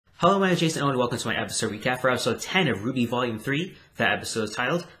Hello, my name is Jason Owen, and welcome to my episode recap for episode 10 of RWBY Volume 3. That episode is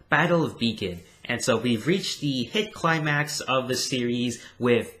titled Battle of Beacon. And so we've reached the hit climax of the series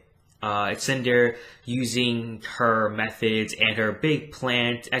with Cinder using her methods and her big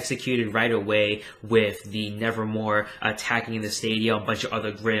plan executed right away with the Nevermore attacking the stadium, a bunch of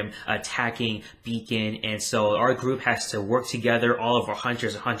other Grimm attacking Beacon, and so our group has to work together. All of our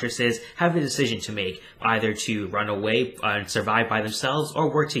hunters and huntresses have a decision to make, either to run away and survive by themselves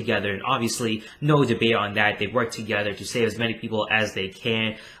or work together, and obviously no debate on that. They work together to save as many people as they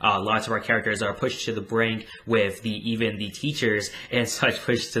can. Lots of our characters are pushed to the brink, with even the teachers and such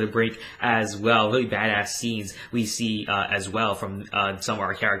pushed to the brink as well. Really badass scenes we see as well from some of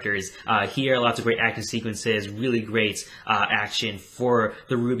our characters here. Lots of great action sequences, really great action for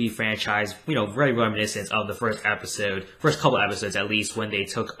the RWBY franchise. You know, very reminiscent of the first couple episodes at least, when they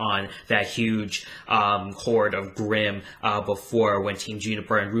took on that huge horde of Grimm before, when Team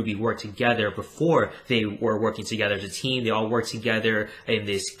Juniper and RWBY worked together. Before they were working together as a team, they all worked together in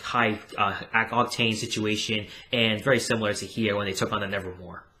this high octane situation, and very similar to here when they took on the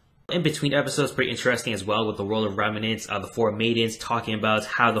Nevermore. In between episodes, pretty interesting as well, with the World of Remnant, the four maidens talking about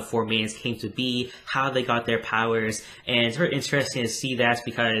how the four maidens came to be, how they got their powers, and it's very interesting to see that,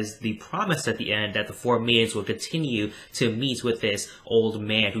 because the promise at the end that the four maidens will continue to meet with this old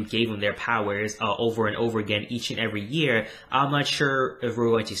man who gave them their powers over and over again each and every year. I'm not sure if we're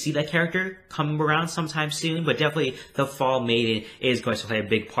going to see that character come around sometime soon, but definitely the Fall Maiden is going to play a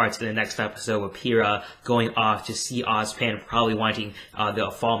big part in the next episode, with Pyrrha going off to see Ozpan, probably wanting the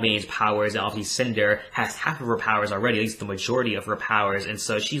Fall Maiden's powers, and obviously Cinder has half of her powers already, at least the majority of her powers, and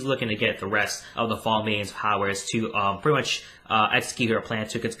so she's looking to get the rest of the Fall Maiden's powers to pretty much execute her plan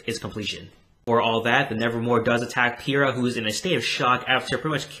to its completion. For all that, the Nevermore does attack Pyrrha, who's in a state of shock after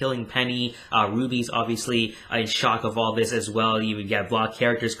pretty much killing Penny. RWBY's obviously in shock of all this as well. You get a lot of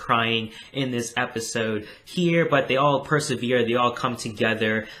characters crying in this episode here, but they all persevere. They all come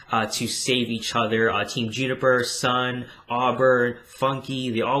together to save each other. Team Juniper, Sun, Auburn,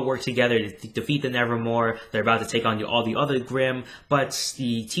 Funky, they all work together to defeat the Nevermore. They're about to take on all the other Grimm, but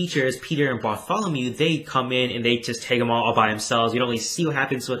the teachers, Peter and Bartholomew, they come in and they just take them all by themselves. You don't really see what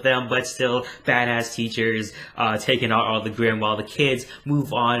happens with them, but still, badass teachers taking out all the Grimm, while the kids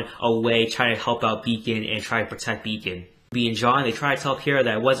move on away, trying to help out Beacon and try to protect Beacon. RWBY and John, they try to tell Pyrrha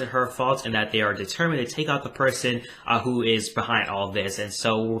that it wasn't her fault and that they are determined to take out the person who is behind all this. And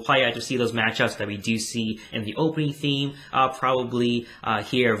so we'll probably have to see those matchups that we do see in the opening theme, probably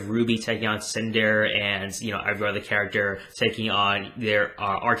here of RWBY taking on Cinder, and every other character taking on their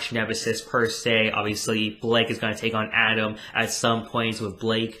arch nemesis per se. Obviously Blake is going to take on Adam at some points, with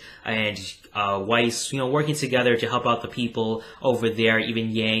Blake and Weiss, working together to help out the people over there. Even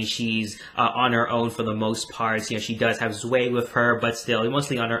Yang, she's on her own for the most part. She does have Zway with her, but still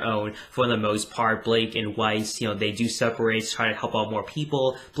mostly on her own for the most part. Blake and Weiss, they do separate to try to help out more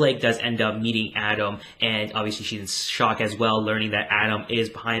people. Blake does end up meeting Adam, and obviously she's in shock as well, learning that Adam is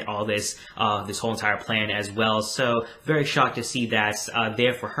behind all this, this whole entire plan as well. So very shocked to see that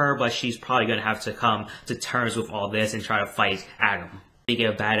there for her, but she's probably going to have to come to terms with all this and try to fight Adam. Speaking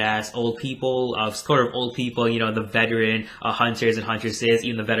of badass old people, sort of old people, the veteran hunters and huntresses,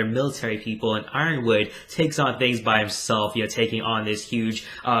 even the veteran military people, and Ironwood takes on things by himself, taking on this huge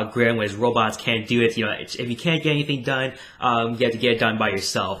Grimm when his robots can't do it. If you can't get anything done, you have to get it done by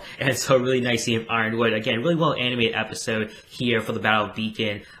yourself. And so really nice seeing Ironwood. Again, really well animated episode here for the Battle of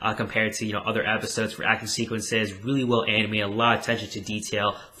Beacon compared to, other episodes for action sequences. Really well animated, a lot of attention to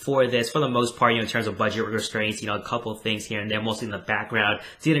detail for this. For the most part, in terms of budget restraints, a couple of things here and there, mostly in the background,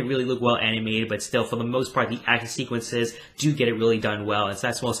 didn't really look well animated, but still, for the most part, the action sequences do get it really done well, and so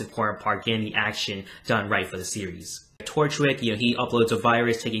that's the most important part, getting the action done right for the series. Torchwick, he uploads a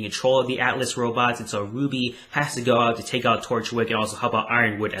virus taking control of the Atlas robots, and so RWBY has to go out to take out Torchwick and also help out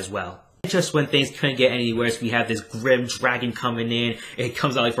Ironwood as well. Just when things couldn't get any worse, we have this Grimm dragon coming in. It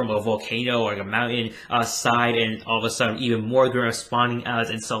comes out from a volcano or a mountain side, and all of a sudden even more Grimm are spawning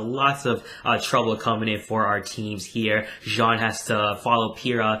out, and so lots of trouble coming in for our teams here. Jean has to follow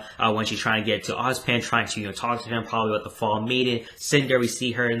Pyrrha when she's trying to get to Ozpan, trying to talk to him, probably with the Fall Maiden. Cinder, we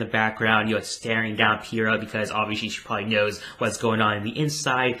see her in the background, staring down Pyrrha, because obviously she probably knows what's going on in the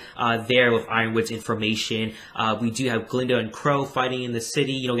inside there with Ironwood's information. We do have Glinda and Crow fighting in the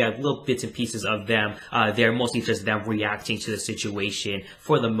city. We have a little bit bits and pieces of them. They're mostly just them reacting to the situation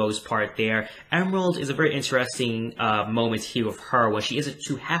for the most part there. Emerald is a very interesting moment here with her when she isn't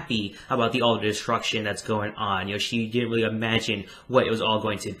too happy about all the destruction that's going on. You know, she didn't really imagine what it was all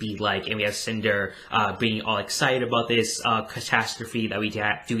going to be like, and we have Cinder being all excited about this catastrophe that we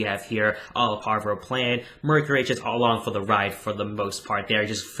have here, all a part of her plan. Mercury just all along for the ride for the most part. They're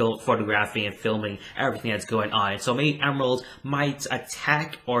just photographing and filming everything that's going on. So maybe Emerald might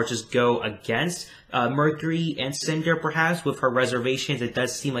attack or just go against Mercury and Cinder, perhaps, with her reservations. It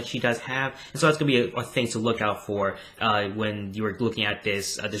does seem like she does have, and so that's going to be a thing to look out for when you're looking at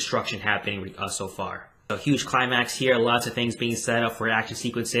this destruction happening so far. A huge climax here, lots of things being set up for action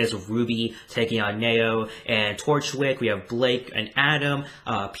sequences with RWBY taking on Neo and Torchwick. We have Blake and Adam,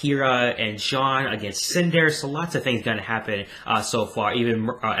 Pyrrha and John against Cinder, so lots of things gonna happen so far. Even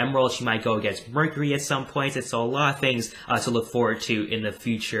Emerald, she might go against Mercury at some point, and so a lot of things to look forward to in the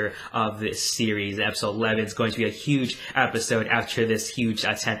future of this series. Episode 11 is going to be a huge episode after this huge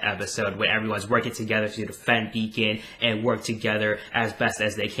 10th episode, where everyone's working together to defend Beacon and work together as best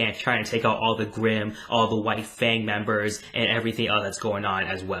as they can, trying to take out all the Grimm, all the White Fang members, and everything else that's going on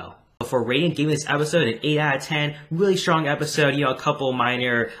as well. For rating, giving this episode an 8 out of 10. Really strong episode. You know, a couple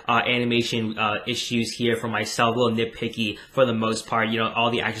minor animation issues here for myself, a little nitpicky for the most part. You know, all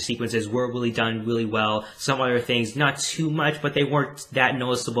the action sequences were really done really well. Some other things, not too much, but they weren't that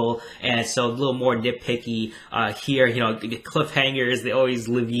noticeable, and so a little more nitpicky here. You know, cliffhangers, they always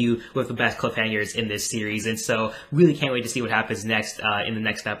leave you with the best cliffhangers in this series, and so really can't wait to see what happens next in the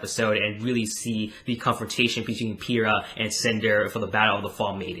next episode, and really see the confrontation between Pyrrha and Cinder for the Battle of the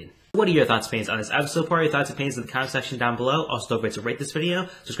Fall Maiden. What are your thoughts and opinions on this episode? Put your thoughts and opinions in the comment section down below. Also, don't forget to rate this video,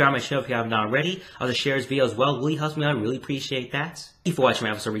 subscribe to my channel if you haven't already. Also, share this video as well. Really helps me out. I really appreciate that. Thank you for watching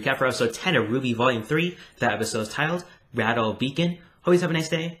my episode recap for episode 10 of RWBY Volume 3. That episode is titled Battle of Beacon. Hope you have a nice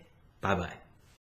day. Bye-bye.